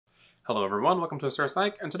Hello everyone, welcome to Sir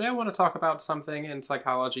Psych, and today I want to talk about something in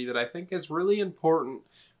psychology that I think is really important,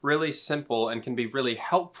 really simple, and can be really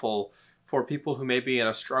helpful for people who may be in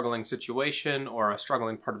a struggling situation or a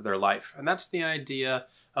struggling part of their life. And that's the idea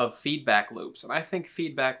of feedback loops. And I think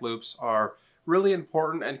feedback loops are really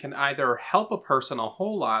important and can either help a person a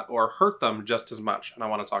whole lot or hurt them just as much. And I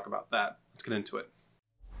want to talk about that. Let's get into it.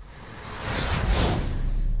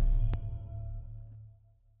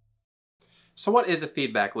 So what is a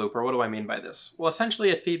feedback loop, or what do I mean by this? Well,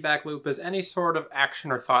 essentially a feedback loop is any sort of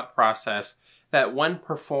action or thought process that when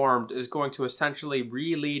performed is going to essentially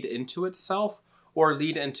re-lead into itself or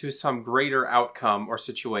lead into some greater outcome or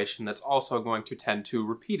situation that's also going to tend to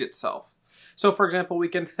repeat itself. So for example, we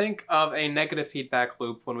can think of a negative feedback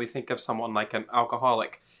loop when we think of someone like an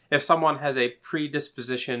alcoholic. If someone has a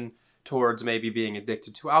predisposition towards maybe being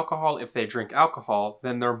addicted to alcohol, if they drink alcohol,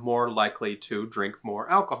 then they're more likely to drink more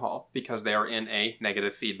alcohol because they are in a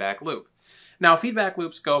negative feedback loop. Now, feedback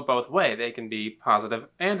loops go both ways. They can be positive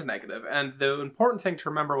and negative. And the important thing to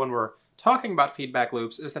remember when we're talking about feedback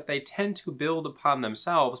loops is that they tend to build upon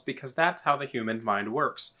themselves because that's how the human mind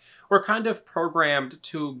works. We're kind of programmed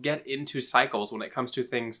to get into cycles when it comes to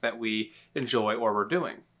things that we enjoy or we're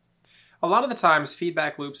doing. A lot of the times,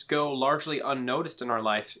 feedback loops go largely unnoticed in our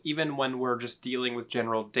life, even when we're just dealing with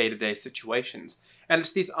general day-to-day situations. And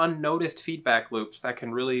it's these unnoticed feedback loops that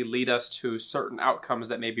can really lead us to certain outcomes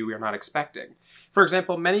that maybe we are not expecting. For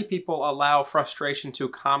example, many people allow frustration to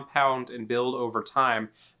compound and build over time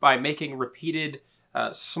by making repeated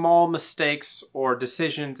small mistakes or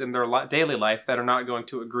decisions in their daily life that are not going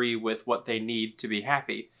to agree with what they need to be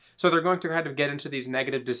happy. So they're going to kind of get into these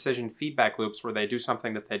negative decision feedback loops where they do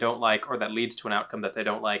something that they don't like or that leads to an outcome that they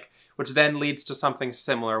don't like, which then leads to something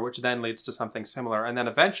similar, which then leads to something similar. And then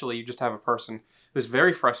eventually you just have a person who's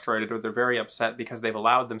very frustrated or they're very upset because they've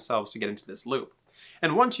allowed themselves to get into this loop.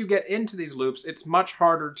 And once you get into these loops, it's much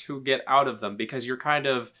harder to get out of them because you're kind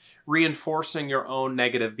of reinforcing your own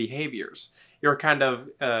negative behaviors. You're kind of,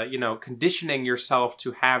 conditioning yourself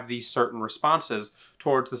to have these certain responses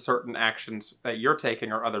towards the certain actions that you're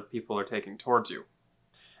taking or other people are taking towards you.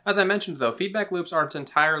 As I mentioned, though, feedback loops aren't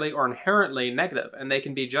entirely or inherently negative, and they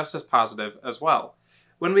can be just as positive as well.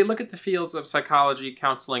 When we look at the fields of psychology,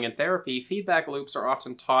 counseling, and therapy, feedback loops are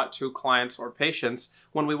often taught to clients or patients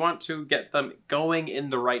when we want to get them going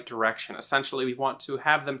in the right direction. Essentially, we want to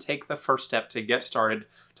have them take the first step to get started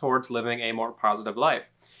towards living a more positive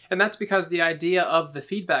life. And that's because the idea of the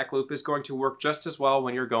feedback loop is going to work just as well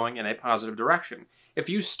when you're going in a positive direction. If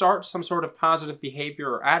you start some sort of positive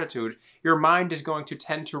behavior or attitude, your mind is going to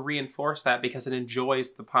tend to reinforce that because it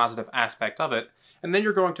enjoys the positive aspect of it. And then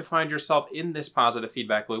you're going to find yourself in this positive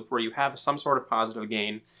feedback loop where you have some sort of positive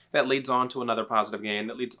gain that leads on to another positive gain,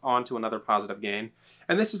 that leads on to another positive gain.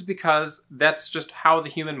 And this is because that's just how the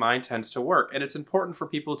human mind tends to work. And it's important for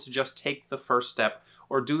people to just take the first step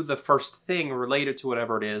or do the first thing related to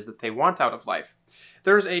whatever it is that they want out of life.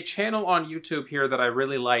 There's a channel on YouTube here that I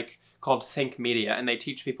really like called Think Media, and they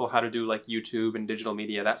teach people how to do like YouTube and digital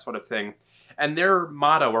media, that sort of thing. And their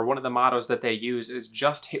motto, or one of the mottos that they use, is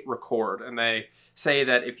just hit record. And they say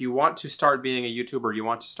that if you want to start being a YouTuber, you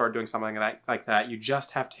want to start doing something like that, you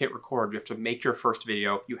just have to hit record. You have to make your first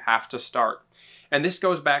video. You have to start. And this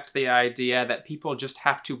goes back to the idea that people just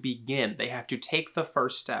have to begin. They have to take the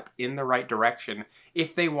first step in the right direction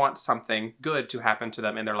if they want something good to happen to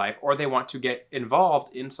them in their life, or they want to get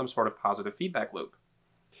involved in some sort of positive feedback loop.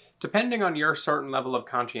 Depending on your certain level of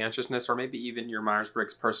conscientiousness, or maybe even your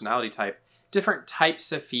Myers-Briggs personality type, different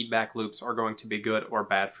types of feedback loops are going to be good or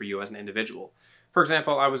bad for you as an individual. For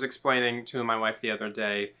example, I was explaining to my wife the other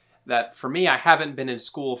day that for me, I haven't been in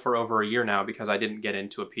school for over a year now because I didn't get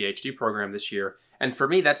into a PhD program this year. And for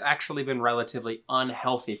me, that's actually been relatively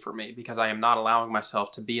unhealthy for me because I am not allowing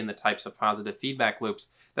myself to be in the types of positive feedback loops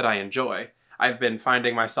that I enjoy. I've been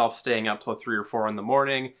finding myself staying up till 3 or 4 in the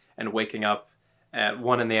morning and waking up at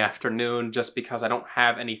 1 in the afternoon just because I don't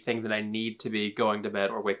have anything that I need to be going to bed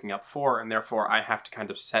or waking up for, and therefore I have to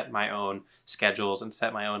kind of set my own schedules and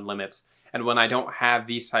set my own limits. And when I don't have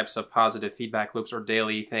these types of positive feedback loops or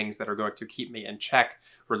daily things that are going to keep me in check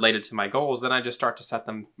related to my goals, then I just start to set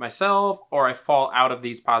them myself, or I fall out of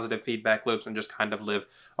these positive feedback loops and just kind of live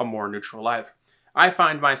a more neutral life. I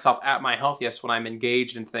find myself at my healthiest when I'm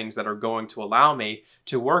engaged in things that are going to allow me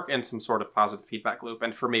to work in some sort of positive feedback loop.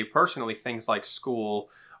 And for me personally, things like school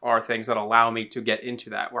are things that allow me to get into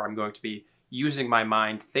that, where I'm going to be using my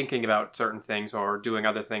mind, thinking about certain things or doing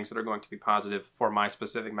other things that are going to be positive for my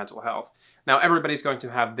specific mental health. Now, everybody's going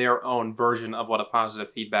to have their own version of what a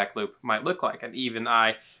positive feedback loop might look like. And even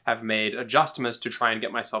I have made adjustments to try and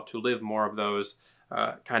get myself to live more of those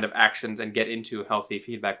kind of actions and get into healthy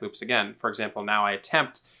feedback loops again. For example, now I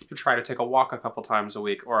attempt to try to take a walk a couple times a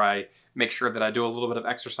week, or I make sure that I do a little bit of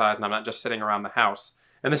exercise and I'm not just sitting around the house.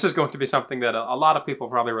 And this is going to be something that a lot of people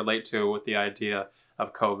probably relate to with the idea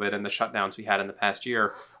of COVID and the shutdowns we had in the past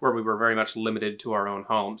year, where we were very much limited to our own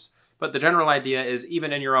homes. But the general idea is,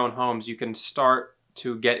 even in your own homes, you can start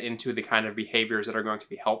to get into the kind of behaviors that are going to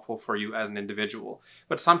be helpful for you as an individual.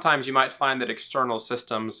 But sometimes you might find that external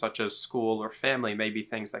systems such as school or family may be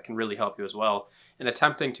things that can really help you as well. And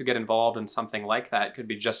attempting to get involved in something like that could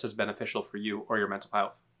be just as beneficial for you or your mental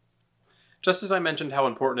health. Just as I mentioned how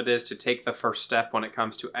important it is to take the first step when it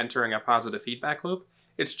comes to entering a positive feedback loop,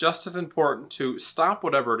 it's just as important to stop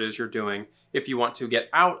whatever it is you're doing if you want to get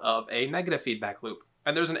out of a negative feedback loop.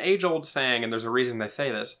 And there's an age-old saying, and there's a reason they say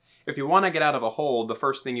this: if you want to get out of a hole, the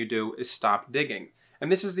first thing you do is stop digging.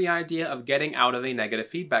 And this is the idea of getting out of a negative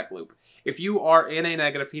feedback loop. If you are in a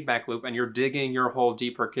negative feedback loop and you're digging your hole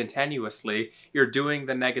deeper continuously, you're doing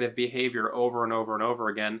the negative behavior over and over and over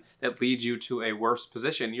again that leads you to a worse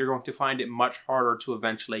position, you're going to find it much harder to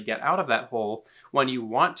eventually get out of that hole when you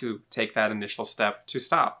want to take that initial step to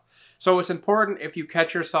stop. So it's important, if you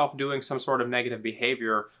catch yourself doing some sort of negative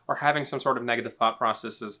behavior or having some sort of negative thought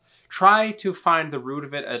processes, try to find the root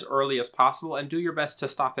of it as early as possible and do your best to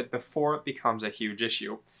stop it before it becomes a huge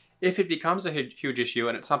issue. If it becomes a huge issue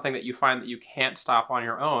and it's something that you find that you can't stop on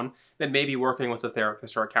your own, then maybe working with a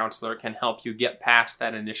therapist or a counselor can help you get past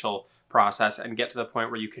that initial process and get to the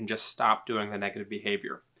point where you can just stop doing the negative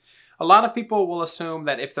behavior. A lot of people will assume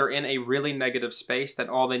that if they're in a really negative space, that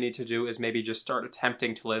all they need to do is maybe just start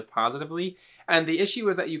attempting to live positively. And the issue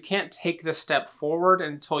is that you can't take the step forward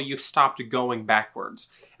until you've stopped going backwards.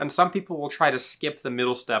 And some people will try to skip the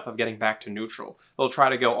middle step of getting back to neutral. They'll try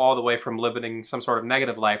to go all the way from living some sort of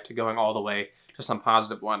negative life to going all the way to some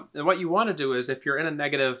positive one. And what you want to do is, if you're in a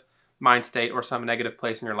negative mind state or some negative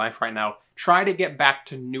place in your life right now, try to get back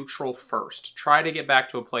to neutral first. Try to get back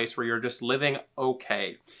to a place where you're just living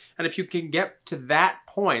okay. And if you can get to that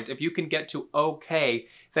point, if you can get to okay,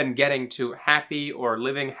 then getting to happy or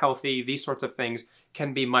living healthy, these sorts of things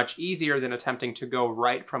can be much easier than attempting to go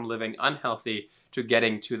right from living unhealthy to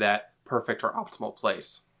getting to that perfect or optimal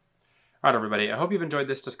place. All right, everybody, I hope you've enjoyed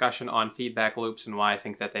this discussion on feedback loops and why I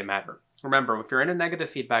think that they matter. Remember, if you're in a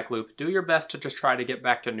negative feedback loop, do your best to just try to get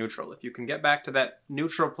back to neutral. If you can get back to that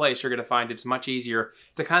neutral place, you're going to find it's much easier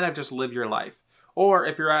to kind of just live your life. Or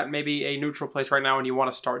if you're at maybe a neutral place right now and you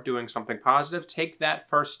want to start doing something positive, take that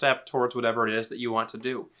first step towards whatever it is that you want to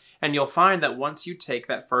do. And you'll find that once you take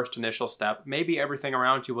that first initial step, maybe everything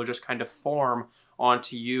around you will just kind of form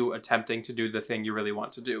onto you attempting to do the thing you really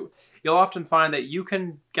want to do. You'll often find that you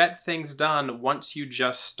can get things done once you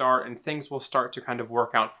just start, and things will start to kind of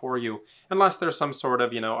work out for you, unless there's some sort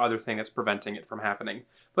of, other thing that's preventing it from happening.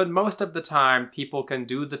 But most of the time, people can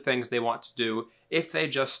do the things they want to do if they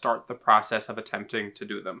just start the process of attempting to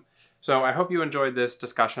do them. So I hope you enjoyed this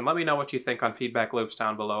discussion. Let me know what you think on feedback loops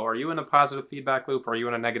down below. Are you in a positive feedback loop? Or are you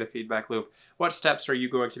in a negative feedback loop? What steps are you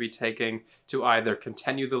going to be taking to either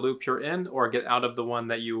continue the loop you're in or get out of the one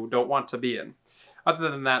that you don't want to be in? Other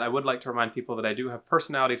than that, I would like to remind people that I do have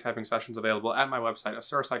personality typing sessions available at my website,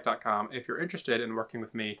 asurapsych.com, if you're interested in working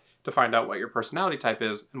with me to find out what your personality type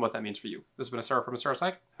is and what that means for you. This has been Asura from Asura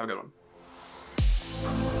Psych. Have a good one.